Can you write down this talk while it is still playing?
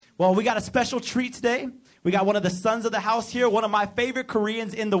Well, we got a special treat today. We got one of the sons of the house here, one of my favorite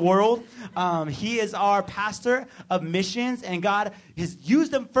Koreans in the world. He is our pastor of missions, and God has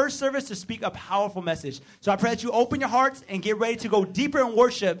used him first service to speak a powerful message. So I pray that you open your hearts and get ready to go deeper in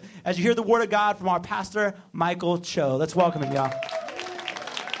worship as you hear the word of God from our pastor, Michael Cho. Let's welcome him, y'all.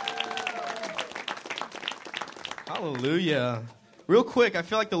 Hallelujah. Real quick, I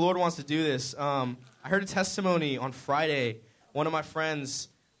feel like the Lord wants to do this. I heard a testimony on Friday. One of my friends,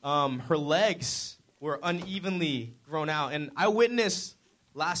 her legs were unevenly grown out. And I witnessed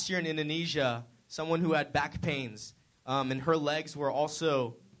last year in Indonesia someone who had back pains, and her legs were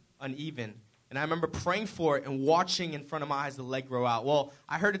also uneven. And I remember praying for it and watching in front of my eyes the leg grow out. Well,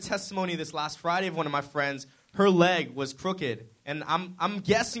 I heard a testimony this last Friday of one of my friends. Her leg was crooked, and I'm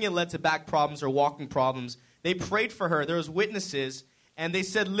guessing it led to back problems or walking problems. They prayed for her. There was witnesses, and they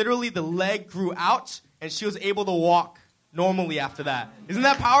said literally the leg grew out, and she was able to walk normally after that. Isn't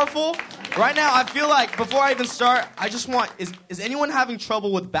that powerful? Right now, I feel like before I even start, I just want, is anyone having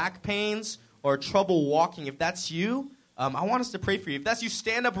trouble with back pains or trouble walking? If that's you, I want us to pray for you. If that's you,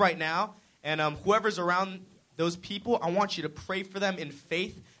 stand up right now, and whoever's around those people, I want you to pray for them in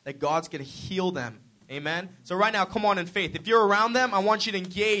faith that God's going to heal them. Amen? So right now, come on in faith. If you're around them, I want you to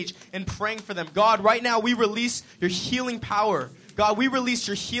engage in praying for them. God, right now, we release your healing power. God, we release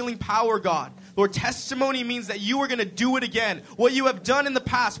your healing power, God. Lord, testimony means that you are going to do it again. What you have done in the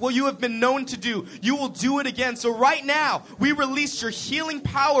past, what you have been known to do, you will do it again. So right now, we release your healing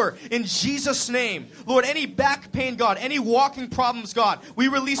power in Jesus' name. Lord, any back pain, God, any walking problems, God, we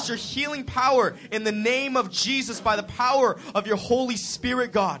release your healing power in the name of Jesus by the power of your Holy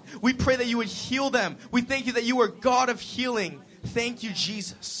Spirit, God. We pray that you would heal them. We thank you that you are God of healing. Thank you,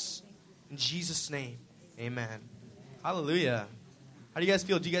 Jesus. In Jesus' name, amen. Hallelujah. How do you guys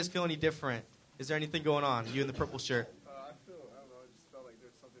feel? Do you guys feel any different? Is there anything going on? You in the purple shirt. I don't know, I just felt like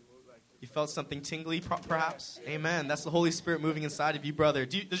there's something like... You felt something tingly, perhaps? Yeah. Amen. That's the Holy Spirit moving inside of you, brother.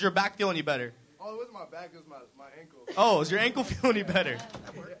 Does your back feel any better? Oh, it wasn't my back, it was my ankle. Oh, does your ankle feel any better?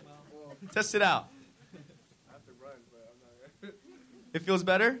 Well, test it out. I have to run, but I'm not... It feels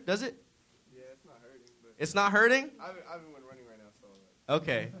better? Does it? Yeah, it's not hurting. But it's not hurting? I haven't been running right now, so...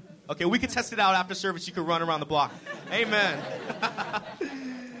 Okay. Okay, we could test it out after service. You could run around the block. Amen.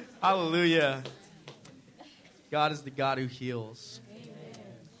 Hallelujah. God is the God who heals. Amen.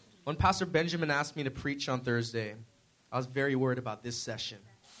 When Pastor Benjamin asked me to preach on Thursday, I was very worried about this session.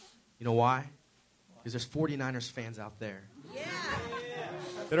 You know why? Because there's 49ers fans out there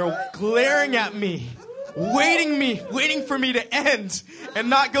that are glaring at me, waiting for me to end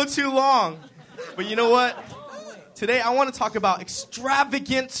and not go too long. But you know what? Today I want to talk about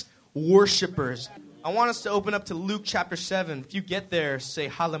extravagant worshippers. I want us to open up to Luke chapter 7. If you get there, say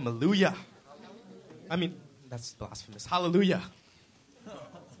hallelujah. That's blasphemous. Hallelujah.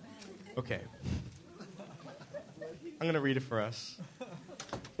 Okay. I'm going to read it for us.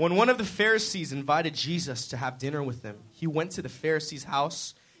 When one of the Pharisees invited Jesus to have dinner with him, he went to the Pharisee's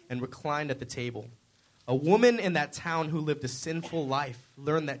house and reclined at the table. A woman in that town who lived a sinful life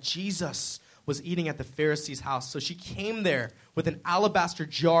learned that Jesus was eating at the Pharisee's house, so she came there with an alabaster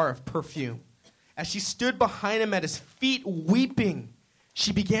jar of perfume. As she stood behind him at his feet weeping,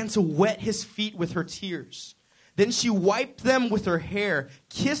 she began to wet his feet with her tears. Then she wiped them with her hair,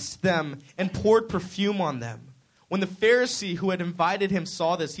 kissed them, and poured perfume on them. When the Pharisee who had invited him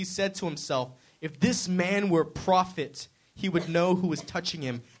saw this, he said to himself, if this man were a prophet, he would know who is touching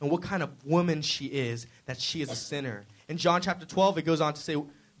him and what kind of woman she is, that she is a sinner. In John chapter 12, it goes on to say,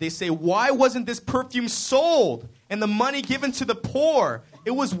 they say, why wasn't this perfume sold and the money given to the poor?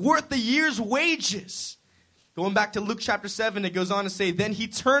 It was worth a year's wages. Going back to Luke chapter 7, it goes on to say, then he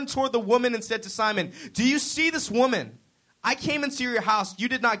turned toward the woman and said to Simon, do you see this woman? I came into your house. You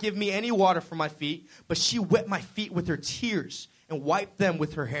did not give me any water for my feet, but she wet my feet with her tears and wiped them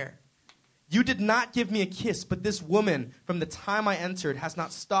with her hair. You did not give me a kiss, but this woman, from the time I entered, has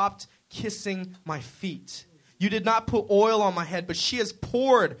not stopped kissing my feet. You did not put oil on my head, but she has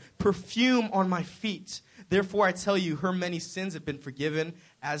poured perfume on my feet. Therefore, I tell you, her many sins have been forgiven,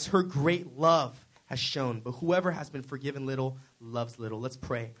 as her great love has shown. But whoever has been forgiven little loves little. Let's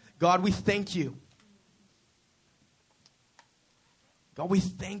pray. God, we thank you. God, we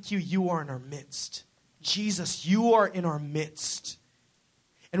thank you. You are in our midst. Jesus, you are in our midst.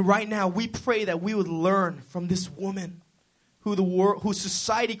 And right now, we pray that we would learn from this woman who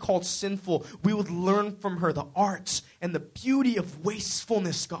society called sinful. We would learn from her the arts and the beauty of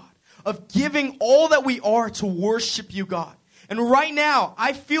wastefulness, God, of giving all that we are to worship you, God. And right now,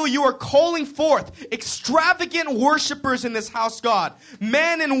 I feel you are calling forth extravagant worshipers in this house, God.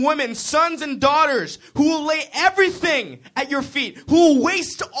 Men and women, sons and daughters, who will lay everything at your feet, who will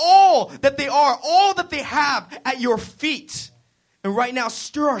waste all that they are, all that they have at your feet. And right now,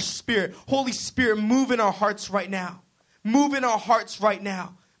 stir our spirit. Holy Spirit, move in our hearts right now. Move in our hearts right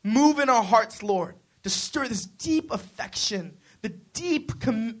now. Move in our hearts, Lord, to stir this deep affection, the deep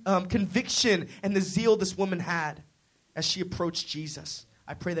conviction and the zeal this woman had as she approached Jesus.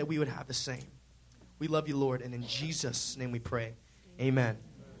 I pray that we would have the same. We love you, Lord, and in Jesus' name we pray. Amen.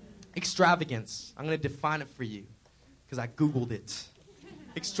 Extravagance. I'm going to define it for you because I Googled it.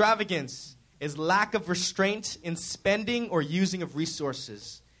 Extravagance is lack of restraint in spending or using of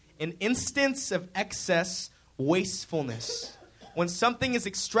resources. An instance of excess wastefulness. When something is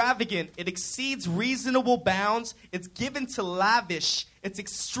extravagant, it exceeds reasonable bounds, it's given to lavish, it's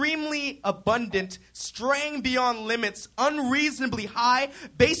extremely abundant, straying beyond limits, unreasonably high.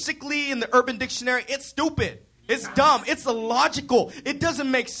 Basically, in the Urban Dictionary, it's stupid. It's dumb. It's illogical. It doesn't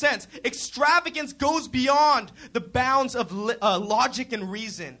make sense. Extravagance goes beyond the bounds of logic and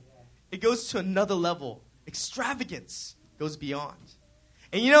reason. It goes to another level. Extravagance goes beyond.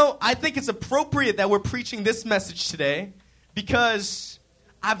 And you know, I think it's appropriate that we're preaching this message today because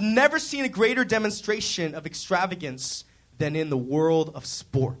I've never seen a greater demonstration of extravagance than in the world of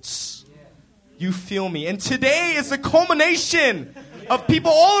sports. You feel me? And today is the culmination of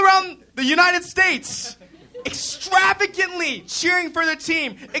people all around the United States extravagantly cheering for their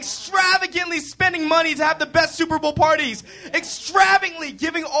team, extravagantly spending money to have the best Super Bowl parties, extravagantly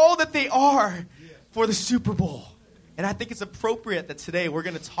giving all that they are for the Super Bowl. And I think it's appropriate that today we're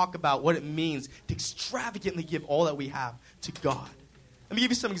going to talk about what it means to extravagantly give all that we have to God. Let me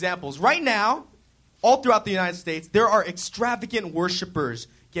give you some examples. Right now, all throughout the United States, there are extravagant worshipers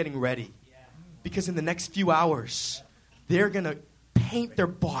getting ready. Because in the next few hours, they're going to paint their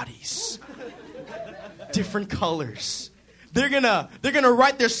bodies different colors. They're gonna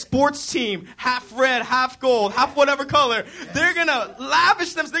write their sports team half red, half gold, half whatever color. They're gonna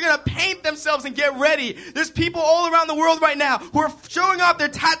lavish them. They're gonna paint themselves and get ready. There's people all around the world right now who are showing off their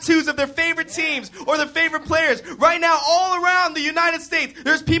tattoos of their favorite teams or their favorite players. Right now, all around the United States,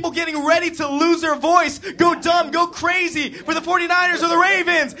 there's people getting ready to lose their voice, go dumb, go crazy for the 49ers or the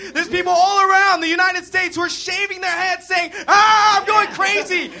Ravens. There's people all around the United States who are shaving their heads saying, I'm going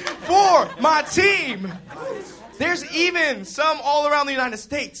crazy for my team. There's even some all around the United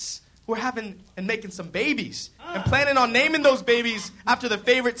States who are having and making some babies and planning on naming those babies after their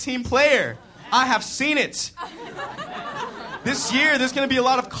favorite team player. I have seen it. This year, there's going to be a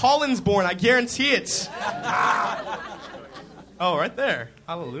lot of Collins born. I guarantee it. Oh, right there.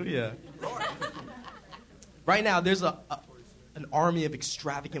 Hallelujah. Right now, there's an army of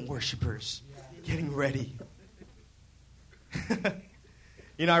extravagant worshipers getting ready.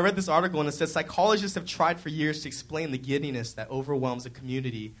 You know, I read this article and it says psychologists have tried for years to explain the giddiness that overwhelms a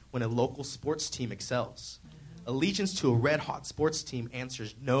community when a local sports team excels. Allegiance to a red-hot sports team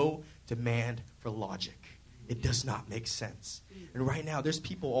answers no demand for logic. It does not make sense. And right now, there's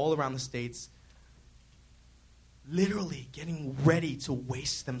people all around the States literally getting ready to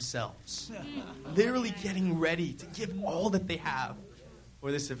waste themselves. Literally getting ready to give all that they have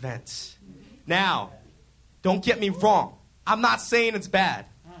for this event. Now, don't get me wrong. I'm not saying it's bad.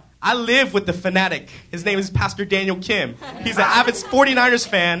 I live with the fanatic. His name is Pastor Daniel Kim. He's an avid 49ers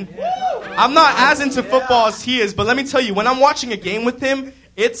fan. I'm not as into football as he is, but let me tell you, when I'm watching a game with him,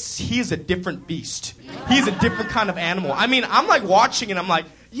 he's a different beast. He's a different kind of animal. I mean, I'm like watching and I'm like,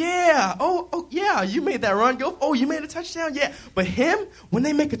 yeah, oh, yeah, you made that run. Oh, you made a touchdown? Yeah. But him, when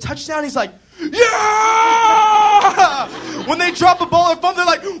they make a touchdown, he's like, yeah! When they drop a ball or fumble, they're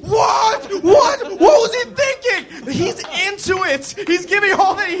like, what? What was he thinking? He's into it. He's giving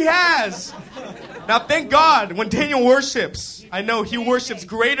all that he has. Now, thank God, when Daniel worships, I know he worships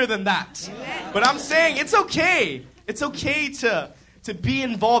greater than that. But I'm saying it's okay. It's okay to be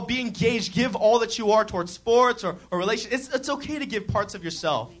involved, be engaged, give all that you are towards sports or relations. It's okay to give parts of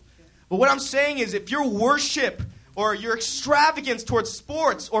yourself. But what I'm saying is if your worship or your extravagance towards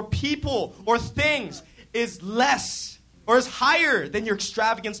sports or people or things is less or is higher than your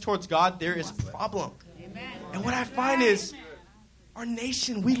extravagance towards God, there is a problem. Amen. And what I find is our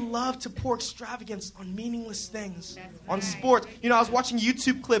nation, we love to pour extravagance on meaningless things, on sports. You know, I was watching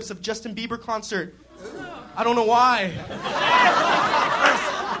YouTube clips of Justin Bieber concert. I don't know why.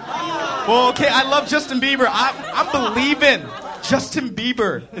 Well, okay, I love Justin Bieber. I'm believing Justin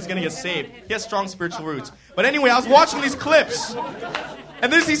Bieber is going to get saved. He has strong spiritual roots. But anyway, I was watching these clips,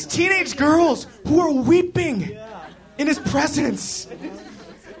 and there's these teenage girls who are weeping in his presence.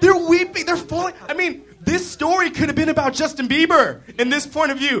 They're weeping. they're falling. I mean, this story could have been about Justin Bieber in this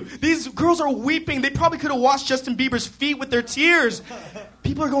point of view. These girls are weeping. They probably could have washed Justin Bieber's feet with their tears.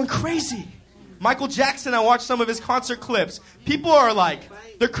 People are going crazy. Michael Jackson, I watched some of his concert clips. People are like,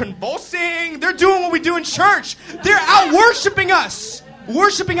 they're convulsing. They're doing what we do in church. They're out worshiping us,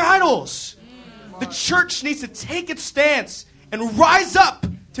 worshiping idols. The church needs to take its stance and rise up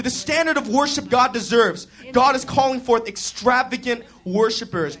to the standard of worship God deserves. God is calling forth extravagant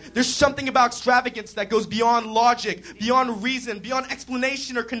worshipers. There's something about extravagance that goes beyond logic, beyond reason, beyond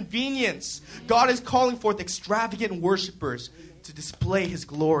explanation or convenience. God is calling forth extravagant worshipers to display his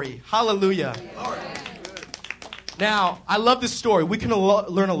glory. Hallelujah. Now, I love this story. We can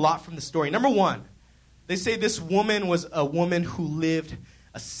learn a lot from the story. Number one, they say this woman was a woman who lived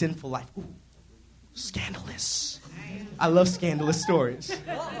a sinful life. Ooh, scandalous. I love scandalous stories.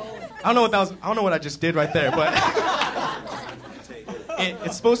 I don't know what that was. I don't know what I just did right there, but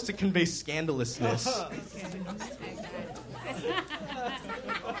it's supposed to convey scandalousness.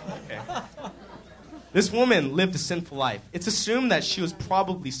 Okay. This woman lived a sinful life. It's assumed that she was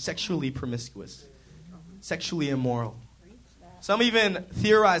probably sexually promiscuous, sexually immoral. Some even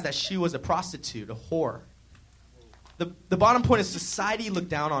theorize that she was a prostitute, a whore. The bottom point is society looked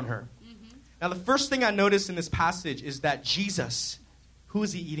down on her. Now, the first thing I noticed in this passage is that Jesus, who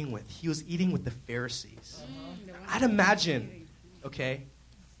was he eating with? He was eating with the Pharisees. I'd imagine, okay,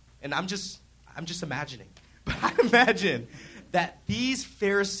 and I'm just imagining, but I'd imagine that these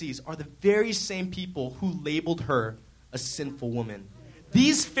Pharisees are the very same people who labeled her a sinful woman.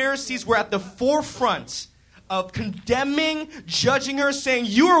 These Pharisees were at the forefront of condemning, judging her, saying,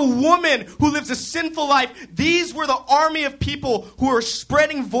 "You're a woman who lives a sinful life." These were the army of people who were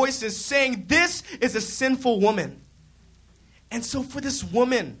spreading voices saying, "This is a sinful woman." And so for this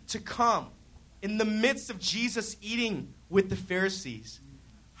woman to come in the midst of Jesus eating with the Pharisees,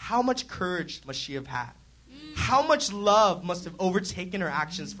 how much courage must she have had? How much love must have overtaken her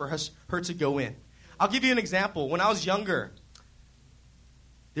actions for her to go in? I'll give you an example. When I was younger,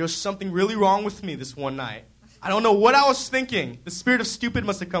 there was something really wrong with me this one night. I don't know what I was thinking. The spirit of stupid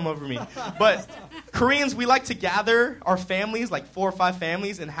must have come over me. But Koreans, we like to gather our families, like 4 or 5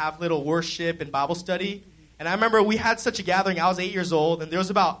 families, and have little worship and Bible study. And I remember we had such a gathering. I was 8 years old, and there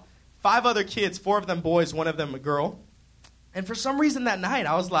was about 5 other kids, 4 of them boys, 1 of them a girl. And for some reason that night,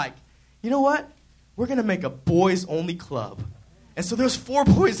 I was like, you know what? We're going to make a boys-only club. And so there's 4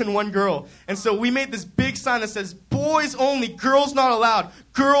 boys and 1 girl. And so we made this big sign that says, boys only, girls not allowed.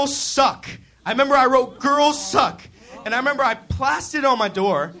 Girls suck. I remember I wrote, girls suck. And I remember I plastered it on my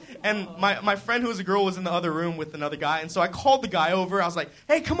door. And my friend who was a girl was in the other room with another guy. And so I called the guy over. I was like,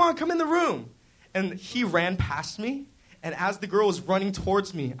 hey, come on, come in the room. And he ran past me. And as the girl was running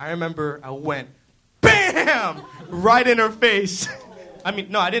towards me, I remember I went, bam, right in her face. I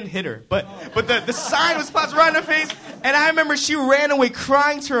mean, no, I didn't hit her. But the sign was plastered right in her face. And I remember she ran away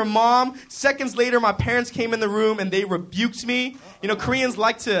crying to her mom. Seconds later, my parents came in the room and they rebuked me. You know, Koreans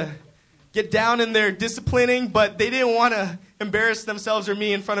like to get down in their disciplining, but they didn't want to embarrass themselves or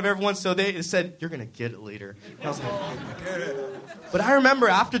me in front of everyone, so they said, you're going to get it later. And I was like, but I remember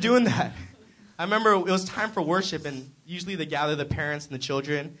after doing that, I remember it was time for worship, and usually they gather the parents and the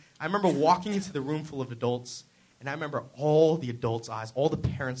children. I remember walking into the room full of adults, and I remember all the adults' eyes, all the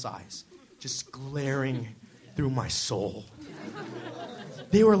parents' eyes, just glaring through my soul.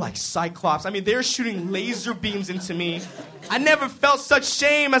 They were like cyclops. I mean, they were shooting laser beams into me. I never felt such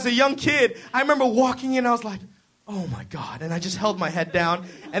shame as a young kid. I remember walking in, I was like, oh my God. And I just held my head down.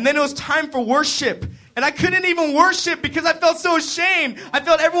 And then it was time for worship. And I couldn't even worship because I felt so ashamed. I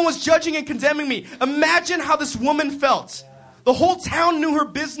felt everyone was judging and condemning me. Imagine how this woman felt. The whole town knew her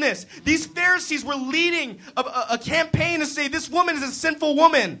business. These Pharisees were leading a campaign to say this woman is a sinful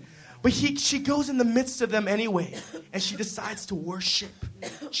woman. But she goes in the midst of them anyway, and she decides to worship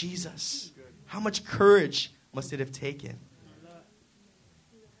Jesus. How much courage must it have taken?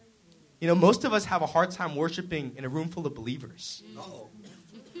 You know, most of us have a hard time worshiping in a room full of believers.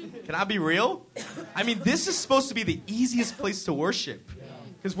 Can I be real? I mean, this is supposed to be the easiest place to worship,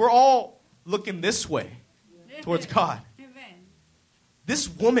 because we're all looking this way towards God. This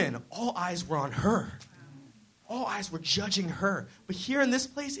woman, all eyes were on her. All eyes were judging her. But here in this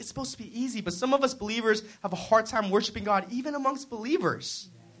place, it's supposed to be easy. But some of us believers have a hard time worshiping God, even amongst believers.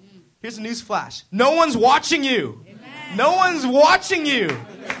 Here's a news flash. No one's watching you. Amen. No one's watching you.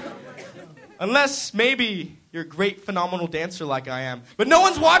 Unless maybe you're a great, phenomenal dancer like I am. But no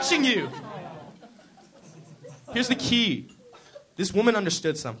one's watching you. Here's the key. This woman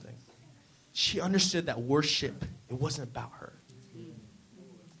understood something. She understood that worship, it wasn't about her.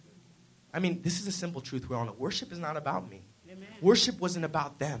 I mean, this is a simple truth we all know. Worship is not about me. Worship wasn't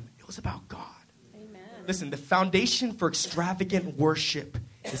about them. It was about God. Amen. Listen, the foundation for extravagant worship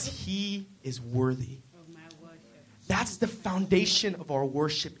is He is worthy. That's the foundation of our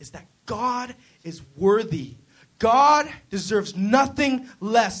worship, is that God is worthy. God deserves nothing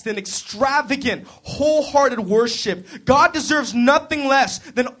less than extravagant, wholehearted worship. God deserves nothing less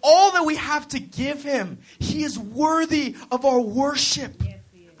than all that we have to give Him. He is worthy of our worship.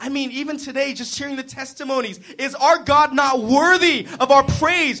 I mean, even today, just hearing the testimonies, is our God not worthy of our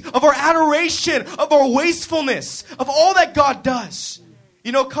praise, of our adoration, of our wastefulness, of all that God does?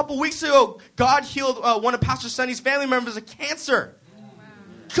 You know, a couple weeks ago, God healed one of Pastor Sonny's family members of cancer.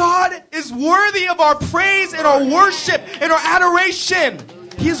 God is worthy of our praise and our worship and our adoration.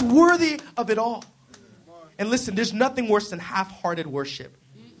 He is worthy of it all. And listen, there's nothing worse than half-hearted worship.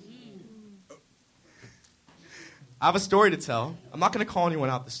 I have a story to tell. I'm not going to call anyone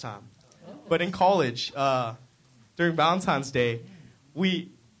out this time. But in college, during Valentine's Day,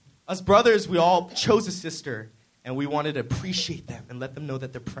 us brothers, we all chose a sister. And we wanted to appreciate them and let them know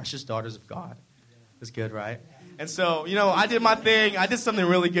that they're precious daughters of God. It's good, right? And so, you know, I did my thing. I did something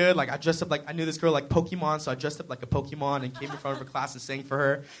really good. Like, I dressed up like, I knew this girl like Pokemon, so I dressed up like a Pokemon and came in front of her class and sang for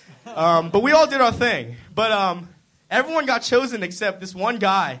her. But we all did our thing. But everyone got chosen except this one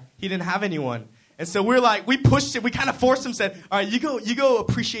guy. He didn't have anyone. And so we pushed it. We kind of forced him, said, all right, you go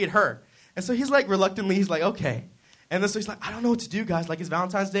appreciate her. And so he's like, reluctantly, he's like, okay. And then so he's like, I don't know what to do, guys. Like, it's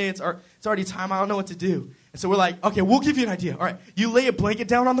Valentine's Day. It's already time. I don't know what to do. And so we're like, okay, we'll give you an idea. All right, you lay a blanket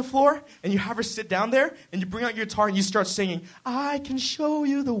down on the floor, and you have her sit down there, and you bring out your guitar, and you start singing, I can show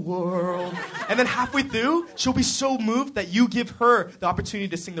you the world. And then halfway through, she'll be so moved that you give her the opportunity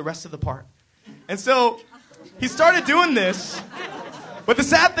to sing the rest of the part. And so he started doing this. But the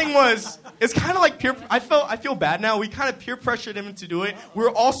sad thing was, it's kind of like I feel bad now. We kind of peer pressured him to do it. We were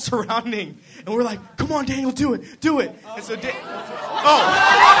all surrounding. And we're like, come on, Daniel, do it. And so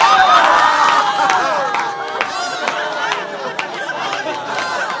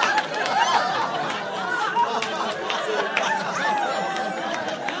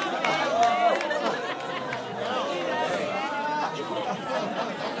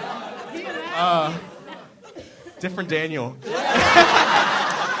different Daniel.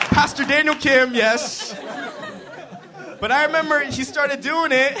 Pastor Daniel Kim, yes. But I remember he started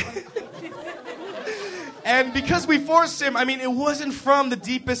doing it. And because we forced him, I mean, it wasn't from the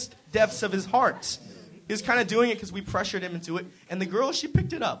deepest depths of his heart. He was kind of doing it because we pressured him into it. And the girl, she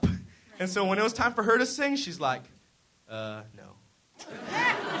picked it up. And so when it was time for her to sing, she's like, no.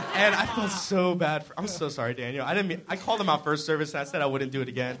 And I felt so bad. I'm so sorry, Daniel. I called him out first service, and I said I wouldn't do it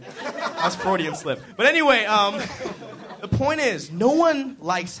again. I was Freudian slip. But anyway, the point is, no one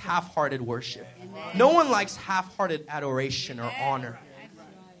likes half-hearted worship. No one likes half-hearted adoration or honor.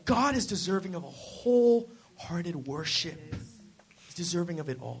 God is deserving of a wholehearted worship. He's deserving of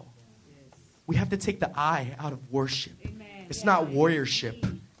it all. We have to take the I out of worship. It's not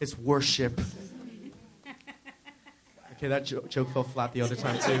warriorship. It's worship. Okay, that joke fell flat the other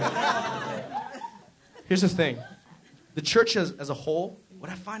time too. Here's the thing. The church as a whole, what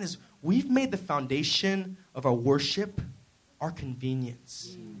I find is we've made the foundation of our worship our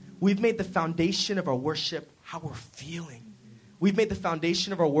convenience. We've made the foundation of our worship how we're feeling. We've made the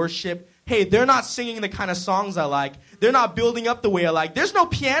foundation of our worship, hey, they're not singing the kind of songs I like. They're not building up the way I like. There's no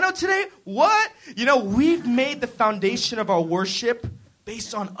piano today? What? You know, we've made the foundation of our worship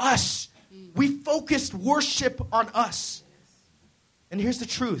based on us. We focused worship on us. And here's the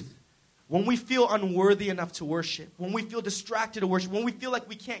truth. When we feel unworthy enough to worship, when we feel distracted to worship, when we feel like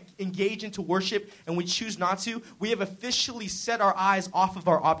we can't engage into worship and we choose not to, we have officially set our eyes off of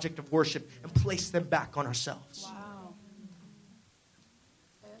our object of worship and placed them back on ourselves. Wow.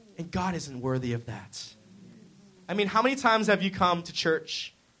 And God isn't worthy of that. I mean, how many times have you come to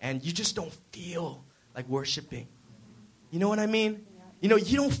church and you just don't feel like worshiping? You know what I mean? You know,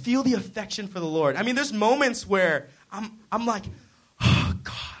 you don't feel the affection for the Lord. I mean, there's moments where I'm like, oh,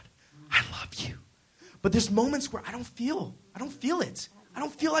 God, I love you. But there's moments where I don't feel it. I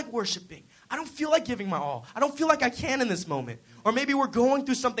don't feel like worshiping. I don't feel like giving my all. I don't feel like I can in this moment. Or maybe we're going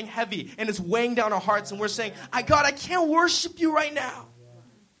through something heavy and it's weighing down our hearts and we're saying, God, I can't worship you right now.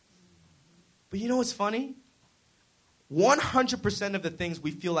 But you know what's funny? 100% of the things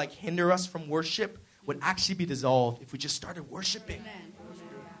we feel like hinder us from worship would actually be dissolved if we just started worshiping. Amen.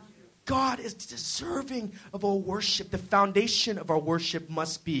 God is deserving of our worship. The foundation of our worship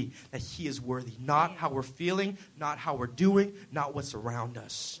must be that He is worthy. Not how we're feeling, not how we're doing, not what's around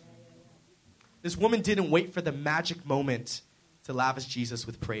us. This woman didn't wait for the magic moment to lavish Jesus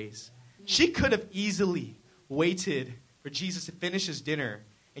with praise. She could have easily waited for Jesus to finish his dinner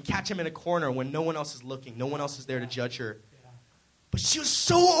and catch him in a corner when no one else is looking, no one else is there to judge her. But she was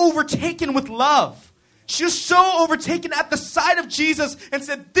so overtaken with love. She was so overtaken at the sight of Jesus and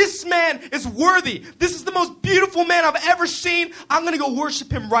said, this man is worthy. This is the most beautiful man I've ever seen. I'm going to go worship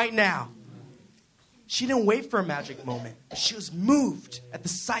him right now. She didn't wait for a magic moment. She was moved at the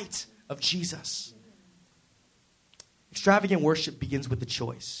sight of Jesus. Extravagant worship begins with a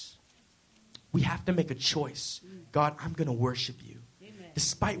choice. We have to make a choice. God, I'm going to worship you.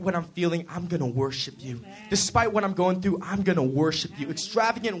 Despite what I'm feeling, I'm going to worship you. Despite what I'm going through, I'm going to worship you.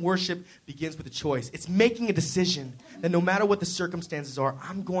 Extravagant worship begins with a choice. It's making a decision that no matter what the circumstances are,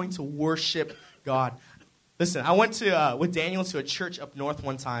 I'm going to worship God. Listen, I went with Daniel to a church up north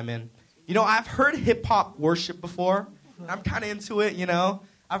one time, and, I've heard hip-hop worship before. I'm kind of into it,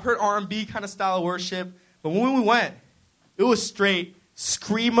 I've heard R&B kind of style of worship. But when we went, it was straight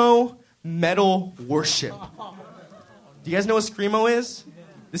screamo metal worship. Do you guys know what screamo is?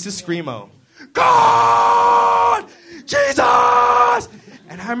 This is screamo. God! Jesus!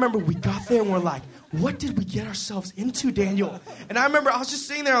 And I remember we got there and we're like, what did we get ourselves into, Daniel? And I remember I was just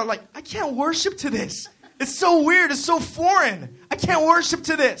sitting there, I'm like, I can't worship to this. It's so weird. It's so foreign. I can't worship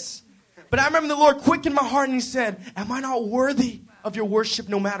to this. But I remember the Lord quickened my heart and he said, am I not worthy of your worship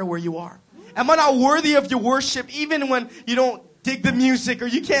no matter where you are? Am I not worthy of your worship even when you don't dig the music or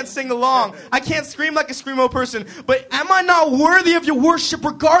you can't sing along? I can't scream like a screamo person, but am I not worthy of your worship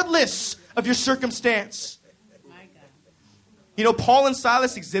regardless of your circumstance? Paul and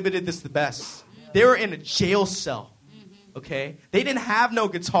Silas exhibited this the best. They were in a jail cell, okay? They didn't have no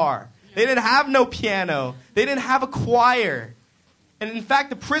guitar. They didn't have no piano. They didn't have a choir. And in fact,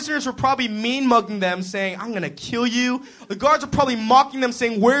 the prisoners were probably mean-mugging them, saying, I'm going to kill you. The guards were probably mocking them,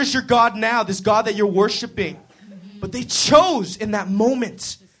 saying, where's your God now, this God that you're worshiping? But they chose in that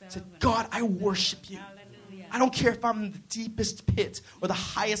moment, said, God, I worship you. I don't care if I'm in the deepest pit or the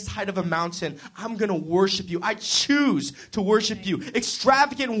highest height of a mountain. I'm going to worship you. I choose to worship you.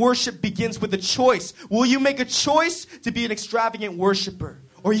 Extravagant worship begins with a choice. Will you make a choice to be an extravagant worshiper?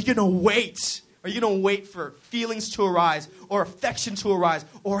 Or are you going to wait? Are you going to wait for feelings to arise or affection to arise?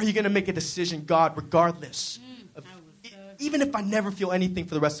 Or are you going to make a decision, God, regardless of, even if I never feel anything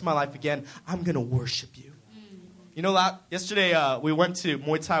for the rest of my life again, I'm going to worship you. Yesterday we went to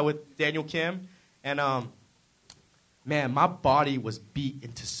Muay Thai with Daniel Kim, and man, my body was beat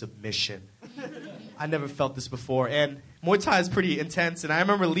into submission. I never felt this before, and Muay Thai is pretty intense, and I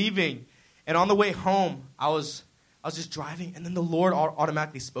remember leaving, and on the way home, I was just driving, and then the Lord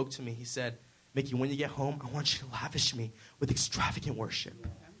automatically spoke to me. He said, Mickey, when you get home, I want you to lavish me with extravagant worship.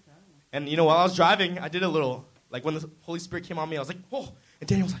 And while I was driving, I did a little, like when the Holy Spirit came on me, I was like, whoa, and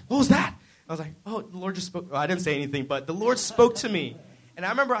Daniel was like, what was that? I was like, oh, the Lord just spoke. Well, I didn't say anything, but the Lord spoke to me. And I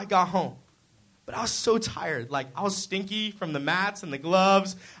remember I got home. But I was so tired. Like, I was stinky from the mats and the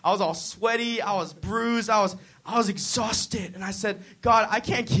gloves. I was all sweaty. I was bruised. I was exhausted. And I said, God, I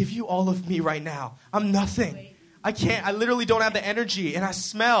can't give you all of me right now. I'm nothing. I can't. I literally don't have the energy. And I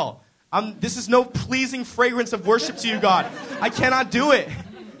smell. This is no pleasing fragrance of worship to you, God. I cannot do it.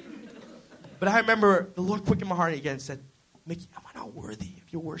 But I remember the Lord quickened my heart again and said, Mickey, am I not worthy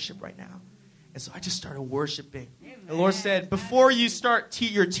of your worship right now? And so I just started worshiping. And the Lord said, before you start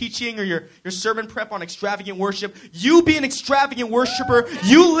your teaching or your sermon prep on extravagant worship, you be an extravagant worshiper.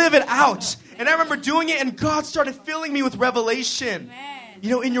 You live it out. And I remember doing it, and God started filling me with revelation.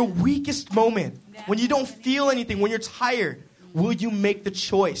 In your weakest moment, when you don't feel anything, when you're tired, will you make the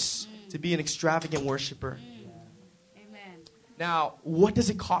choice to be an extravagant worshiper? Now, what does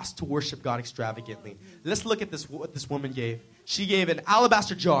it cost to worship God extravagantly? Let's look at what this woman gave. She gave an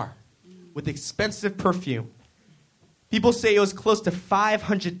alabaster jar with expensive perfume. People say it was close to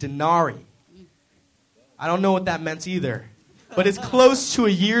 500 denarii. I don't know what that meant either, but it's close to a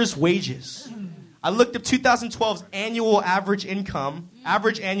year's wages. I looked up 2012's average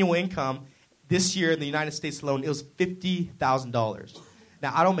annual income this year in the United States alone. It was $50,000.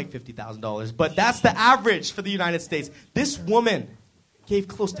 Now, I don't make $50,000, but that's the average for the United States. This woman gave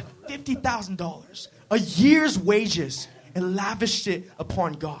close to $50,000, a year's wages, and lavished it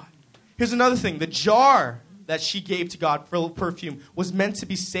upon God. Here's another thing. The jar that she gave to God for perfume was meant to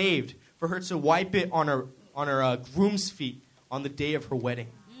be saved for her to wipe it on her groom's feet on the day of her wedding.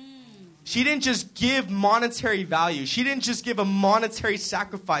 She didn't just give monetary value. She didn't just give a monetary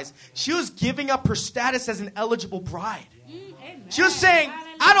sacrifice. She was giving up her status as an eligible bride. She was saying,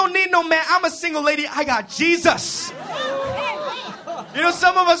 I don't need no man. I'm a single lady. I got Jesus.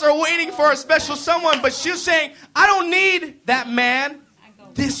 Some of us are waiting for a special someone, but she was saying, I don't need that man.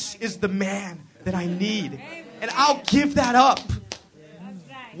 This is the man that I need. And I'll give that up.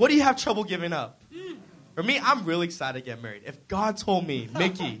 What do you have trouble giving up? For me, I'm really excited to get married. If God told me,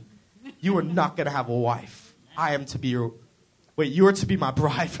 Mickey, you are not going to have a wife. I am to be your wait, you are to be my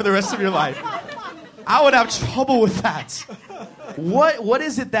bride for the rest of your life. I would have trouble with that. What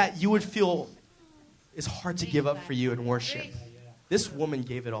is it that you would feel is hard to give up for you in worship? This woman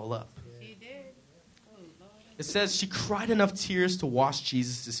gave it all up. It says she cried enough tears to wash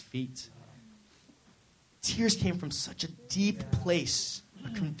Jesus' feet. Tears came from such a deep place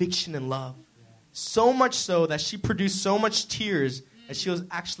of conviction and love. So much so that she produced so much tears that she was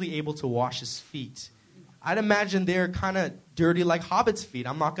actually able to wash his feet. I'd imagine they're kind of dirty like hobbits' feet.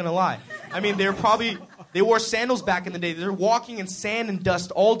 I'm not going to lie. I mean, they wore sandals back in the day. They're walking in sand and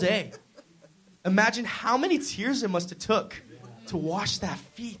dust all day. Imagine how many tears it must have took to wash that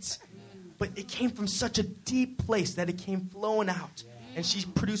feet. But it came from such a deep place that it came flowing out. And she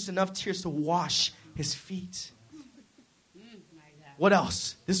produced enough tears to wash his feet. What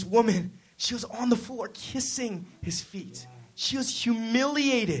else? This woman, she was on the floor kissing his feet. She was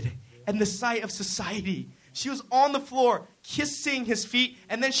humiliated in the sight of society. She was on the floor kissing his feet,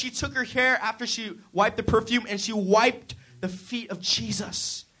 and then she took her hair after she wiped the perfume, and she wiped the feet of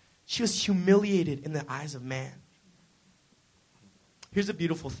Jesus. She was humiliated in the eyes of man. Here's a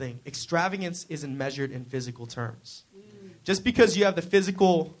beautiful thing. Extravagance isn't measured in physical terms. Just because you have the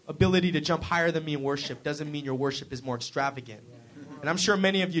physical ability to jump higher than me in worship doesn't mean your worship is more extravagant. And I'm sure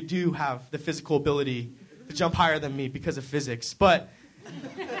many of you do have the physical ability to jump higher than me because of physics. But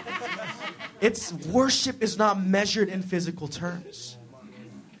worship is not measured in physical terms.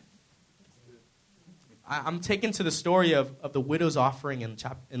 I'm taken to the story of the widow's offering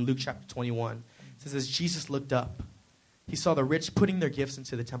in Luke chapter 21. It says, as Jesus looked up, he saw the rich putting their gifts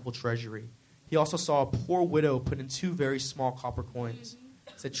into the temple treasury. He also saw a poor widow put in 2 very small copper coins.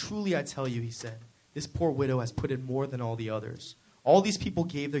 He said, truly I tell you, he said, this poor widow has put in more than all the others. All these people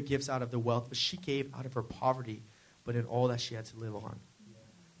gave their gifts out of their wealth, but she gave out of her poverty, but in all that she had to live on.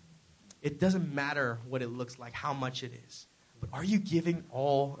 It doesn't matter what it looks like, how much it is. But are you giving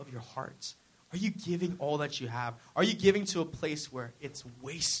all of your heart? Are you giving all that you have? Are you giving to a place where it's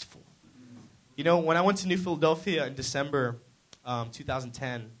wasteful? You know, when I went to New Philadelphia in December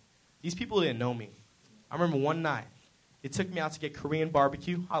 2010, these people didn't know me. I remember one night, they took me out to get Korean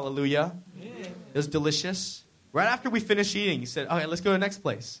barbecue. Hallelujah. Yeah. It was delicious. Right after we finished eating, he said, okay, let's go to the next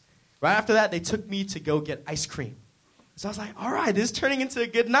place. Right after that, they took me to go get ice cream. So I was like, all right, this is turning into a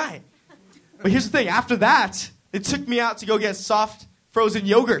good night. But here's the thing. After that, they took me out to go get soft frozen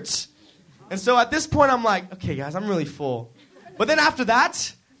yogurts. And so at this point, I'm like, okay, guys, I'm really full. But then after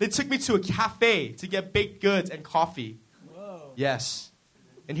that, they took me to a cafe to get baked goods and coffee. Whoa. Yes.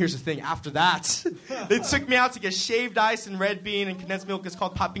 And here's the thing. After that, they took me out to get shaved ice and red bean and condensed milk. It's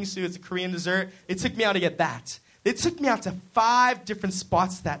called papingsu. It's a Korean dessert. They took me out to get that. They took me out to 5 different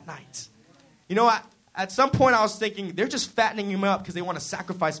spots that night. You know, at some point I was thinking, they're just fattening me up because they want to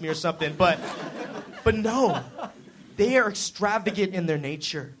sacrifice me or something. But no. They are extravagant in their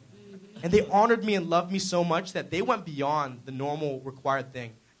nature. And they honored me and loved me so much that they went beyond the normal required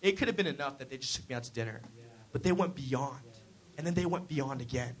thing. It could have been enough that they just took me out to dinner. But they went beyond. And then they went beyond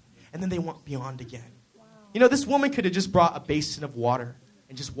again. And then they went beyond again. Wow. You know, this woman could have just brought a basin of water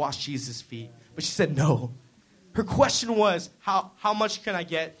and just washed Jesus' feet. But she said no. Her question was, how much can I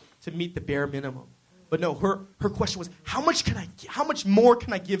get to meet the bare minimum? But no, her question was, how much more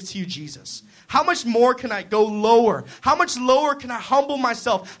can I give to you, Jesus? How much more can I go lower? How much lower can I humble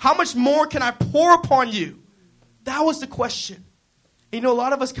myself? How much more can I pour upon you? That was the question. And you know, a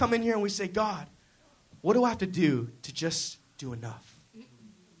lot of us come in here and we say, God, what do I have to do to just do enough?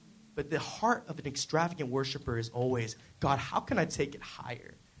 But the heart of an extravagant worshiper is always, God, how can I take it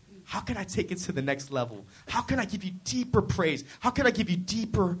higher? How can I take it to the next level? How can I give you deeper praise? How can I give you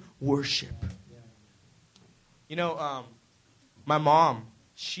deeper worship? You know, my mom,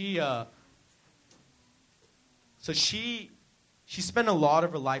 she spent a lot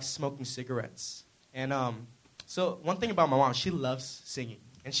of her life smoking cigarettes. And so one thing about my mom, she loves singing,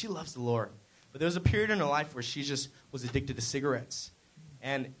 and she loves the Lord. But there was a period in her life where she just was addicted to cigarettes.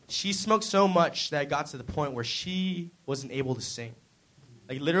 And she smoked so much that it got to the point where she wasn't able to sing.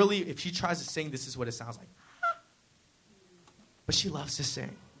 Like literally, if she tries to sing, this is what it sounds like. But she loves to sing.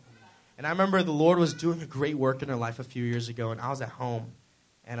 And I remember the Lord was doing a great work in her life a few years ago, and I was at home.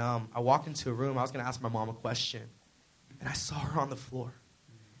 And I walked into a room. I was going to ask my mom a question. And I saw her on the floor.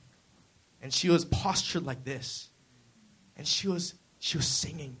 And she was postured like this. And she was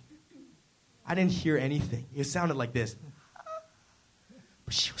singing. I didn't hear anything. It sounded like this.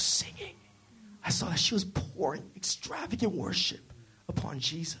 But she was singing. I saw that she was pouring extravagant worship upon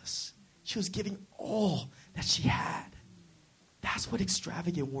Jesus. She was giving all that she had. That's what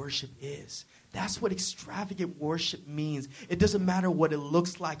extravagant worship is. That's what extravagant worship means. It doesn't matter what it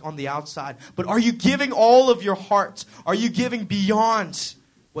looks like on the outside, but are you giving all of your heart? Are you giving beyond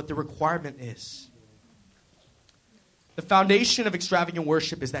what the requirement is? The foundation of extravagant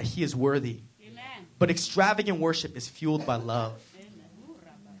worship is that he is worthy. Amen. But extravagant worship is fueled by love.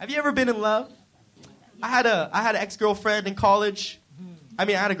 Have you ever been in love? I had an ex-girlfriend in college. I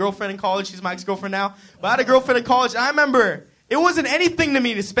had a girlfriend in college. She's my ex-girlfriend now. But I had a girlfriend in college, and I remember it wasn't anything to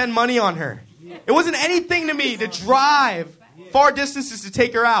me to spend money on her. It wasn't anything to me to drive far distances to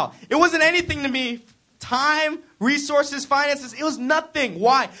take her out. It wasn't anything to me, time, resources, finances. It was nothing.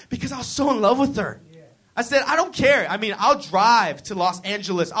 Why? Because I was so in love with her. I said, I don't care. I'll drive to Los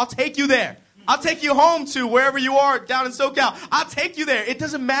Angeles. I'll take you there. I'll take you home to wherever you are down in SoCal. I'll take you there. It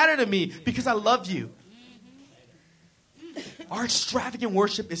doesn't matter to me because I love you. Our extravagant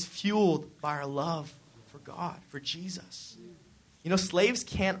worship is fueled by our love for God, for Jesus. Slaves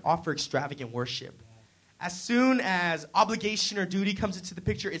can't offer extravagant worship. As soon as obligation or duty comes into the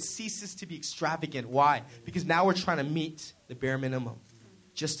picture, it ceases to be extravagant. Why? Because now we're trying to meet the bare minimum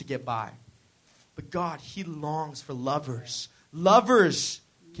just to get by. But God, he longs for lovers. Lovers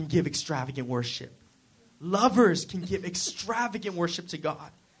can give extravagant worship. Lovers can give extravagant worship to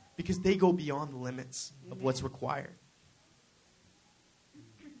God because they go beyond the limits of what's required.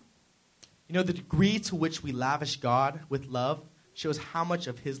 The degree to which we lavish God with love shows how much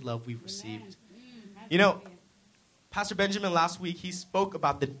of his love we've received. Pastor Benjamin last week, he spoke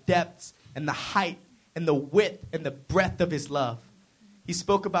about the depths and the height and the width and the breadth of his love. He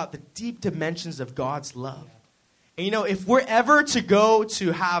spoke about the deep dimensions of God's love. And if we're ever to go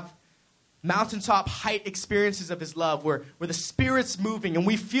to have mountaintop height experiences of his love where the Spirit's moving and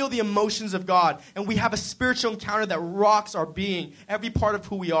we feel the emotions of God and we have a spiritual encounter that rocks our being, every part of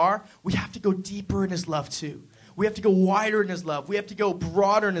who we are, we have to go deeper in his love too. We have to go wider in his love. We have to go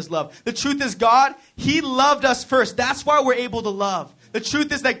broader in his love. The truth is, God, he loved us first. That's why we're able to love. The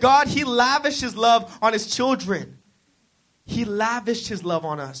truth is that God, he lavished his love on his children. He lavished his love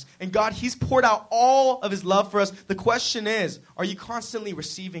on us. And God, he's poured out all of his love for us. The question is, are you constantly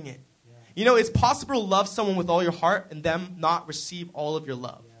receiving it? It's possible to love someone with all your heart and them not receive all of your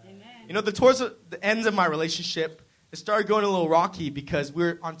love. Amen. Towards the ends of my relationship, it started going a little rocky because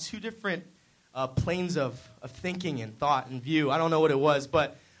we're on two different planes of thinking and thought and view. I don't know what it was,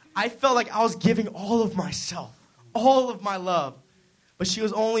 but I felt like I was giving all of myself, all of my love. But she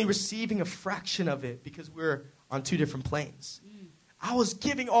was only receiving a fraction of it because we're on two different planes. I was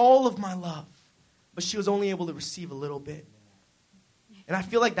giving all of my love, but she was only able to receive a little bit. And I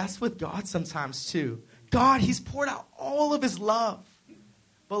feel like that's with God sometimes too. God, he's poured out all of his love.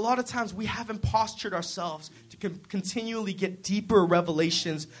 But a lot of times we haven't postured ourselves to continually get deeper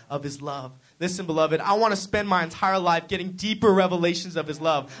revelations of his love. Listen, beloved, I want to spend my entire life getting deeper revelations of his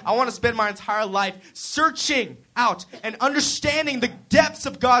love. I want to spend my entire life searching out and understanding the depths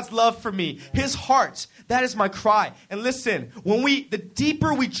of God's love for me, his heart. That is my cry. And listen, the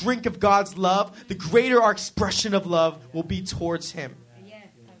deeper we drink of God's love, the greater our expression of love will be towards him.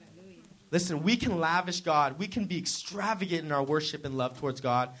 Listen, we can lavish God. We can be extravagant in our worship and love towards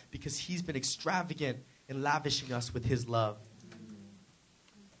God because he's been extravagant in lavishing us with his love.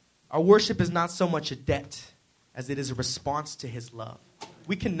 Our worship is not so much a debt as it is a response to his love.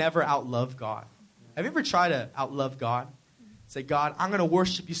 We can never outlove God. Have you ever tried to outlove God? Say, God, I'm going to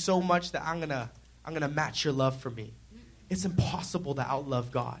worship you so much that I'm going to match your love for me. It's impossible to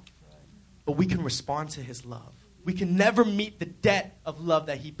outlove God. But we can respond to his love. We can never meet the debt of love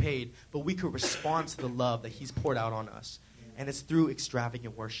that he paid, but we can respond to the love that he's poured out on us. And it's through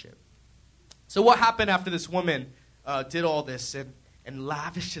extravagant worship. So what happened after this woman did all this and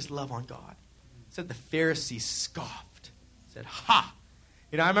lavished his love on God? It said the Pharisees scoffed. Said, ha!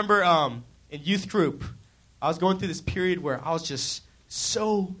 I remember in youth group, I was going through this period where I was just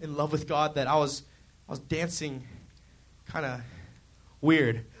so in love with God that I was dancing kind of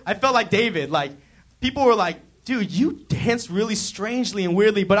weird. I felt like David. Like, people were like, dude, you dance really strangely and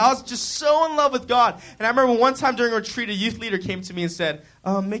weirdly, but I was just so in love with God. And I remember one time during a retreat, a youth leader came to me and said,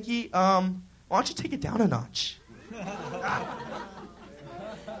 Mickey, why don't you take it down a notch?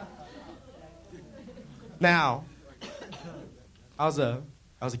 Now, I was a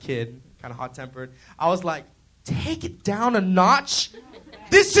kid, kind of hot-tempered. I was like, take it down a notch?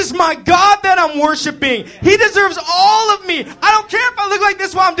 This is my God that I'm worshiping. He deserves all of me. I don't care if I look like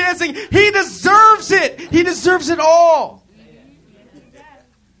this while I'm dancing. He deserves it. He deserves it all.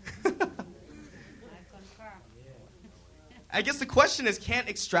 I guess the question is, can't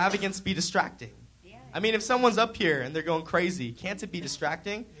extravagance be distracting? I mean, if someone's up here and they're going crazy, can't it be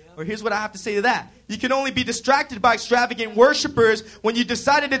distracting? Or here's what I have to say to that. You can only be distracted by extravagant worshipers when you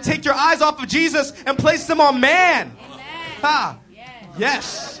decided to take your eyes off of Jesus and place them on man. Amen. Ha!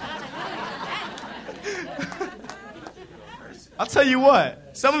 Yes. I'll tell you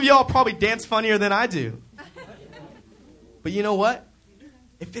what. Some of y'all probably dance funnier than I do. But you know what?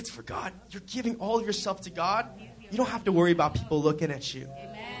 If it's for God, you're giving all of yourself to God. You don't have to worry about people looking at you.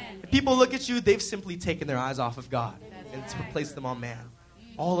 Amen. If people look at you, they've simply taken their eyes off of God and placed them on man.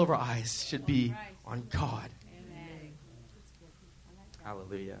 All of our eyes should be on God. Amen.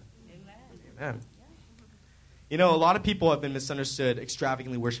 Hallelujah. Amen. You know, a lot of people have been misunderstood,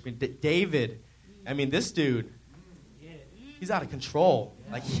 extravagantly worshiping. David, I mean, this dude, he's out of control.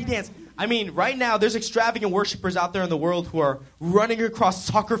 Like, he danced. I mean, right now, there's extravagant worshipers out there in the world who are running across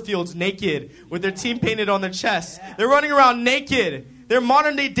soccer fields naked with their team painted on their chests. They're running around naked. They're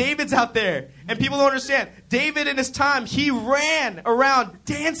modern-day Davids out there. And people don't understand. David, in his time, he ran around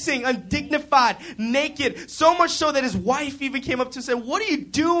dancing, undignified, naked. So much so that his wife even came up to him and said, "What are you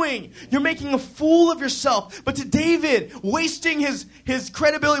doing? You're making a fool of yourself." But to David, wasting his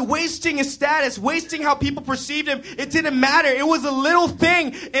credibility, wasting his status, wasting how people perceived him, it didn't matter. It was a little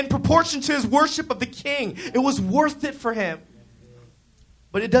thing in proportion to his worship of the king. It was worth it for him.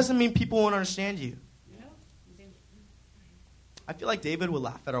 But it doesn't mean people won't understand you. I feel like David would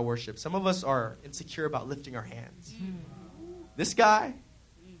laugh at our worship. Some of us are insecure about lifting our hands. This guy,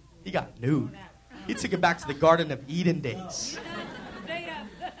 he got nude. He took it back to the Garden of Eden days.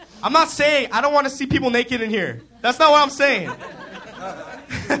 I'm not saying I don't want to see people naked in here. That's not what I'm saying.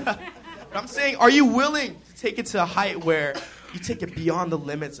 But I'm saying, are you willing to take it to a height where you take it beyond the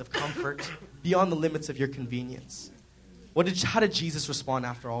limits of comfort, beyond the limits of your convenience? How did Jesus respond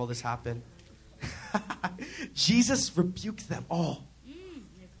after all this happened? Jesus rebuked them all.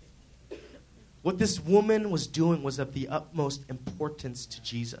 What this woman was doing was of the utmost importance to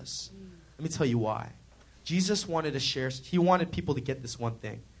Jesus. Let me tell you why. Jesus wanted to share, he wanted people to get this one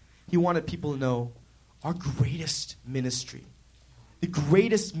thing. He wanted people to know our greatest ministry, the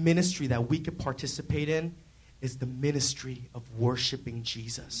greatest ministry that we could participate in is the ministry of worshiping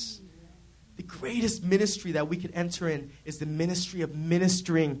Jesus. The greatest ministry that we could enter in is the ministry of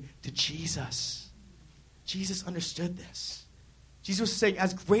ministering to Jesus. Jesus understood this. Jesus was saying,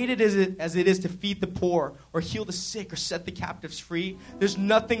 as great as it is to feed the poor or heal the sick or set the captives free, there's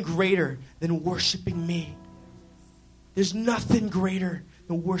nothing greater than worshiping me. There's nothing greater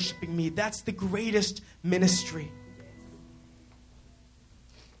than worshiping me. That's the greatest ministry.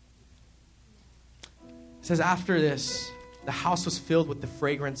 It says after this, the house was filled with the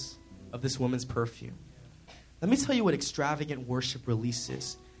fragrance of this woman's perfume. Let me tell you what extravagant worship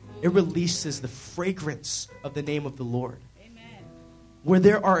releases. It releases the fragrance of the name of the Lord. Amen. Where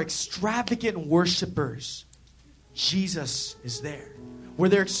there are extravagant worshipers, Jesus is there. Where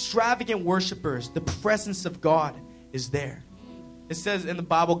there are extravagant worshipers, the presence of God is there. It says in the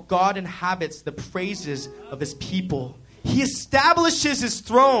Bible, God inhabits the praises of his people. He establishes his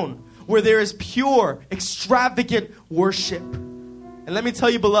throne where there is pure, extravagant worship. And let me tell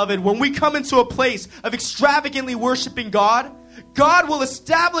you, beloved, when we come into a place of extravagantly worshiping God, God will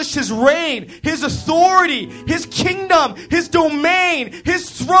establish his reign, his authority, his kingdom, his domain, his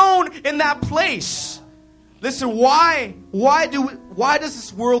throne in that place. Listen, why does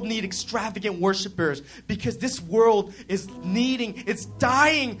this world need extravagant worshipers? Because this world is it's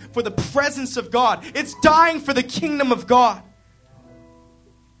dying for the presence of God. It's dying for the kingdom of God.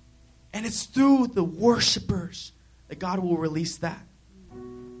 And it's through the worshipers that God will release that.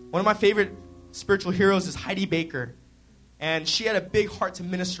 One of my favorite spiritual heroes is Heidi Baker. And she had a big heart to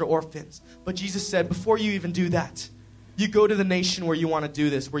minister to orphans. But Jesus said, before you even do that, you go to the nation where you want to do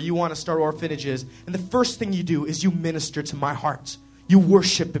this, where you want to start orphanages. And the first thing you do is you minister to my heart. You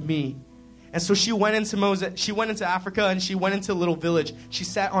worship me. And so she went into Africa and she went into a little village. She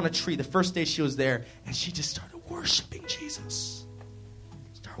sat on a tree the first day she was there. And she just started worshiping Jesus.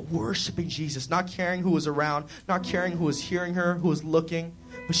 Worshiping Jesus, not caring who was around, not caring who was hearing her, who was looking,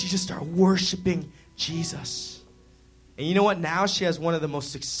 but she just started worshiping Jesus. And you know what? Now she has one of the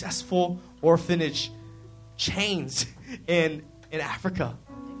most successful orphanage chains in Africa.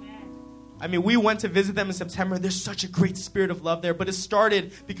 I mean, we went to visit them in September. There's such a great spirit of love there. But it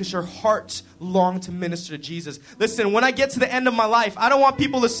started because her heart longed to minister to Jesus. Listen, when I get to the end of my life, I don't want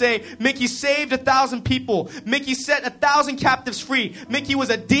people to say, Mickey saved 1,000 people. Mickey set 1,000 captives free. Mickey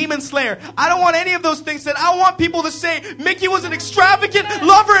was a demon slayer. I don't want any of those things said. I want people to say, Mickey was an extravagant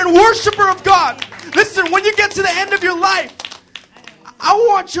lover and worshiper of God. Listen, when you get to the end of your life, I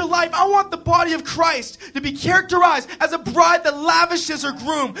want your life, I want the body of Christ to be characterized as a bride that lavishes her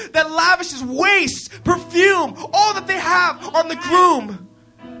groom, that lavishes waste, perfume, all that they have on the groom.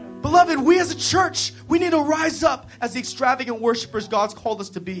 Beloved, we as a church, we need to rise up as the extravagant worshipers God's called us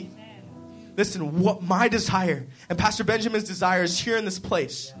to be. Listen, what my desire and Pastor Benjamin's desire is here in this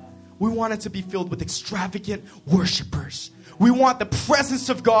place. We want it to be filled with extravagant worshipers. We want the presence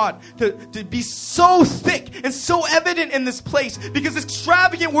of God to be so thick and so evident in this place because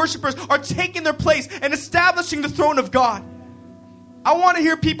extravagant worshipers are taking their place and establishing the throne of God. I want to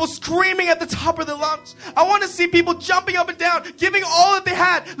hear people screaming at the top of their lungs. I want to see people jumping up and down, giving all that they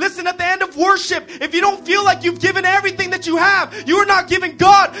had. Listen, at the end of worship, if you don't feel like you've given everything that you have, you are not giving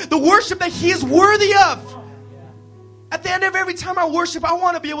God the worship that He is worthy of. At the end of every time I worship, I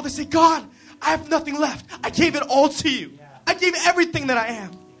want to be able to say, God, I have nothing left. I gave it all to you. I gave everything that I am.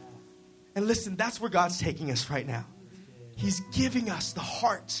 And listen, that's where God's taking us right now. He's giving us the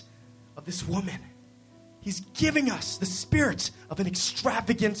heart of this woman. He's giving us the spirit of an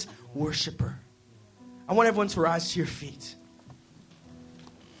extravagant worshiper. I want everyone to rise to your feet.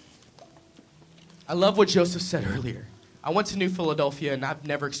 I love what Joseph said earlier. I went to New Philadelphia and I've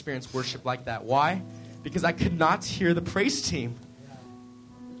never experienced worship like that. Why? Because I could not hear the praise team.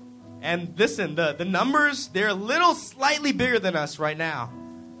 And listen, the numbers, they're a little slightly bigger than us right now.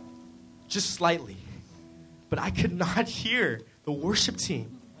 Just slightly. But I could not hear the worship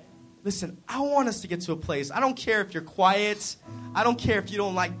team. Listen, I want us to get to a place. I don't care if you're quiet. I don't care if you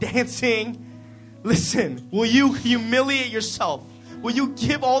don't like dancing. Listen, will you humiliate yourself? Will you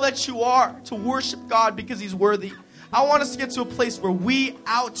give all that you are to worship God because He's worthy? I want us to get to a place where we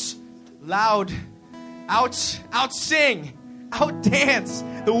out-sing, out-dance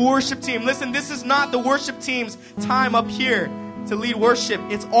the worship team. Listen, this is not the worship team's time up here to lead worship.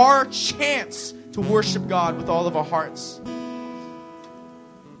 It's our chance to worship God with all of our hearts.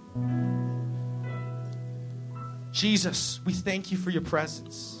 Jesus, we thank you for your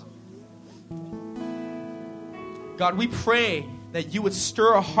presence. God, we pray that you would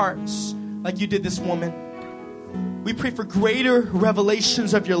stir our hearts like you did this woman. We pray for greater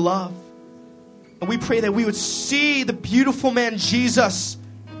revelations of your love. And we pray that we would see the beautiful man Jesus.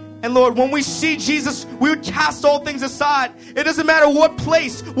 And Lord, when we see Jesus, we would cast all things aside. It doesn't matter what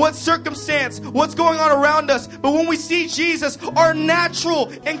place, what circumstance, what's going on around us. But when we see Jesus, our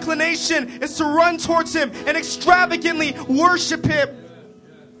natural inclination is to run towards Him and extravagantly worship Him.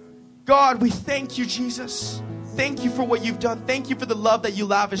 God, we thank you, Jesus. Thank you for what you've done. Thank you for the love that you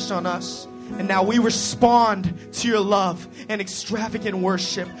lavished on us. And now we respond to your love and extravagant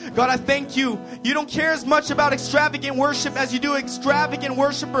worship. God, I thank you. You don't care as much about extravagant worship as you do extravagant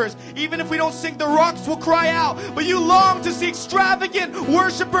worshipers. Even if we don't sing, the rocks will cry out. But you long to see extravagant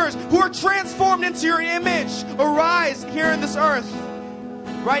worshipers who are transformed into your image. Arise here in this earth.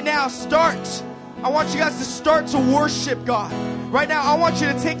 Right now, start. I want you guys to start to worship God. Right now, I want you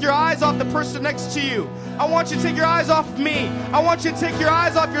to take your eyes off the person next to you. I want you to take your eyes off me. I want you to take your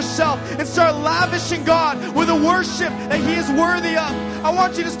eyes off yourself and start lavishing God with a worship that He is worthy of. I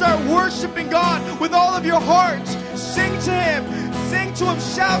want you to start worshiping God with all of your heart. Sing to Him. Sing to Him.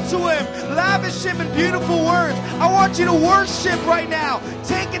 Shout to Him. Lavish Him in beautiful words. I want you to worship right now.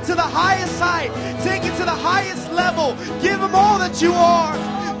 Take it to the highest height. Take it to the highest level. Give Him all that you are.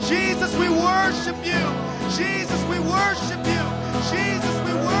 Jesus, we worship you. Jesus, we worship you. Jesus,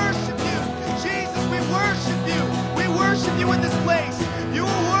 we worship you. Jesus, we worship you. We worship you in this place. You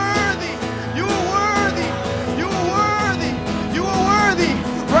are worthy. You are worthy. You are worthy. You are worthy.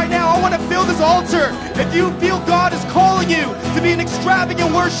 Right now, I want to fill this altar. If you feel God is calling you to be an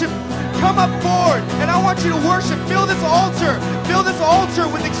extravagant worship, come up forward, and I want you to worship. Fill this altar. Fill this altar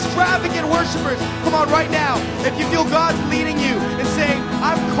with extravagant worshipers. Come on right now. If you feel God's leading you and saying,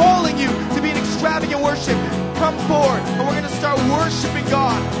 I'm calling you to be an extravagant worship, come forward, and we're going to start worshiping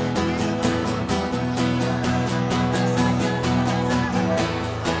God.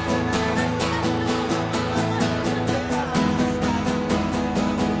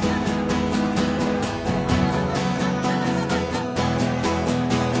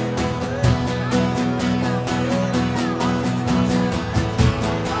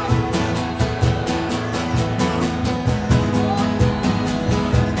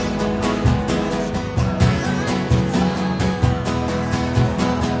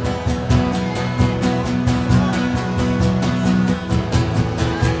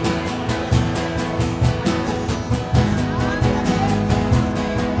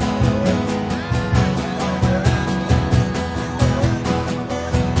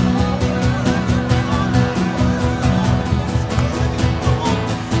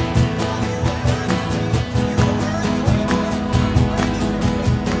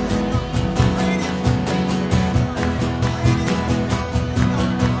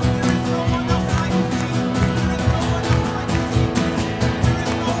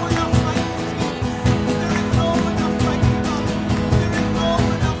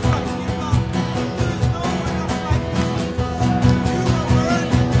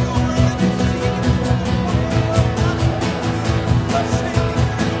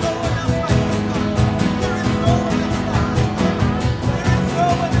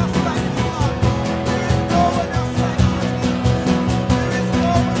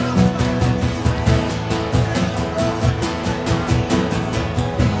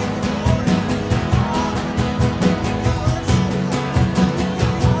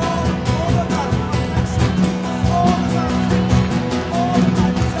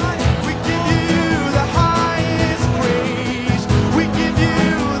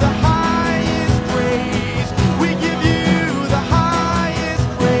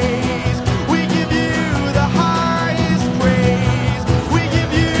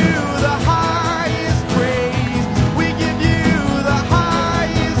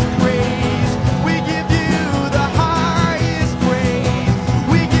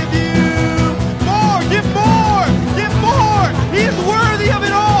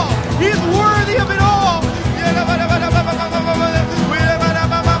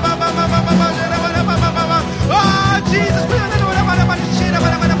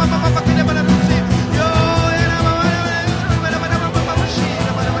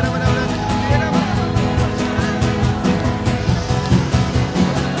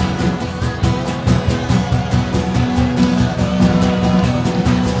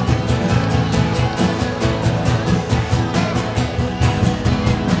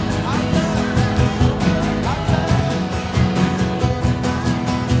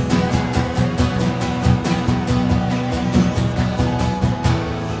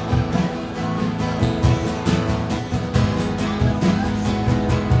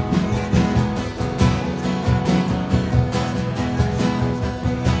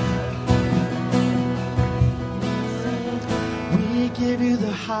 give you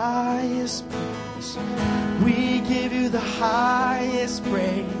the highest praise. We give you the highest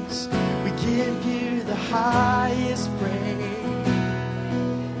praise. We give you the highest praise.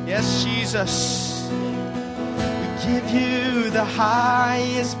 Yes, Jesus. We give you the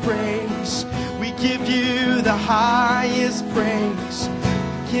highest praise. We give you the highest praise.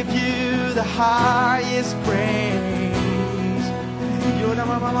 We give you the highest praise.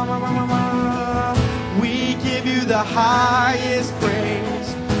 We give you the highest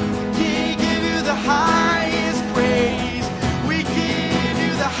praise. We give you the highest praise. We give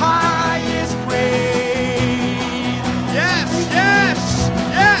you the highest praise. Yes, yes,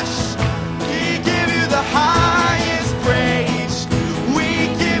 yes. We give you the highest praise. We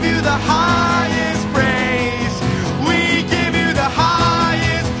give you the highest praise. We give you the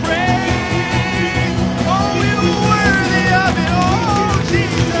highest praise. Oh, you're worthy of it all,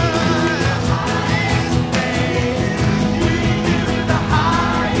 Jesus.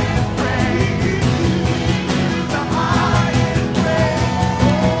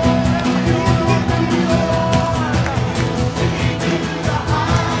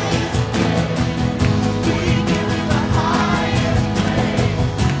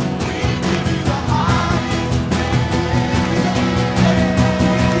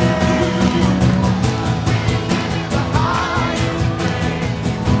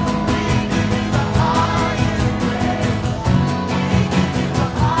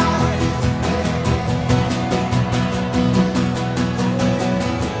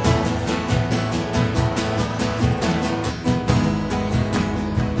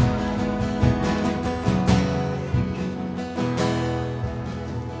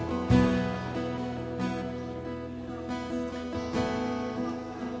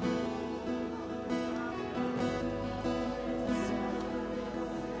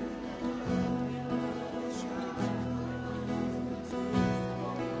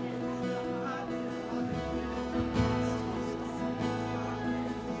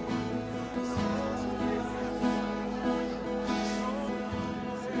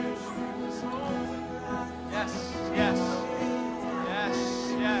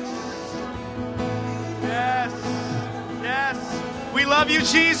 We love you,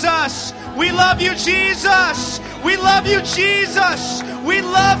 Jesus. We love you, Jesus. We love you, Jesus. We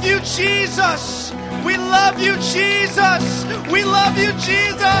love you, Jesus. We love you, Jesus. We love you,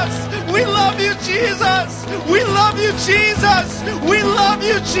 Jesus. We love you, Jesus. We love you, Jesus. We love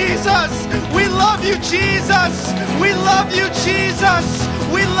you, Jesus. We love you, Jesus. We love you, Jesus.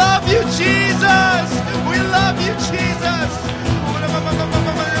 We love you, Jesus. We love you, Jesus.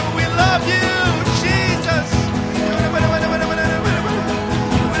 We love you, Jesus.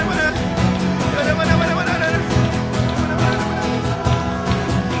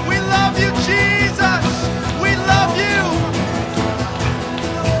 We love you, Jesus. We love you.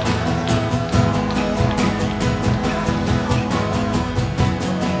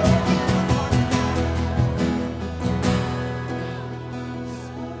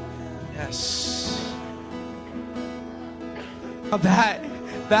 Yes. Now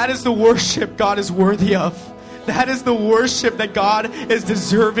that is the worship God is worthy of. That is the worship that God is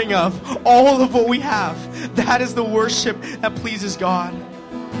deserving of. All of what we have. That is the worship that pleases God.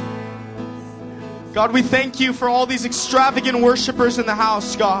 God, we thank you for all these extravagant worshipers in the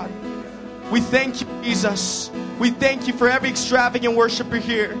house, God. We thank you, Jesus. We thank you for every extravagant worshiper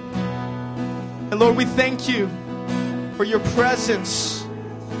here. And Lord, we thank you for your presence.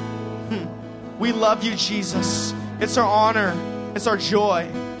 We love you, Jesus. It's our honor. It's our joy.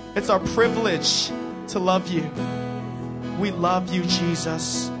 It's our privilege to love you. We love you,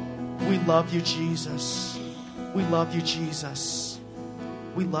 Jesus. We love you, Jesus. We love you, Jesus.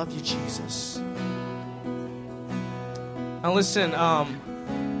 We love you, Jesus. Now listen,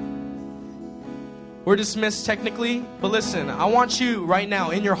 we're dismissed technically, but listen, I want you right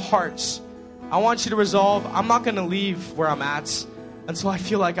now in your hearts, I want you to resolve, I'm not going to leave where I'm at until I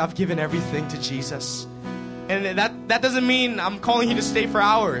feel like I've given everything to Jesus. And that doesn't mean I'm calling you to stay for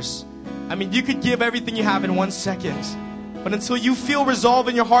hours. I mean, you could give everything you have in 1 second. But until you feel resolve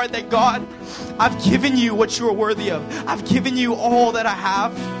in your heart that God, I've given you what you are worthy of. I've given you all that I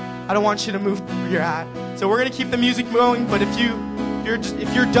have. I don't want you to move where you're at. So we're going to keep the music going. But if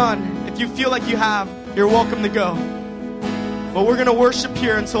you're done, if you feel like you have, you're welcome to go. But we're going to worship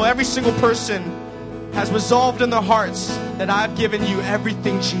here until every single person has resolved in their hearts that I've given you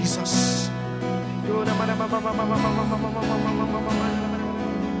everything, Jesus.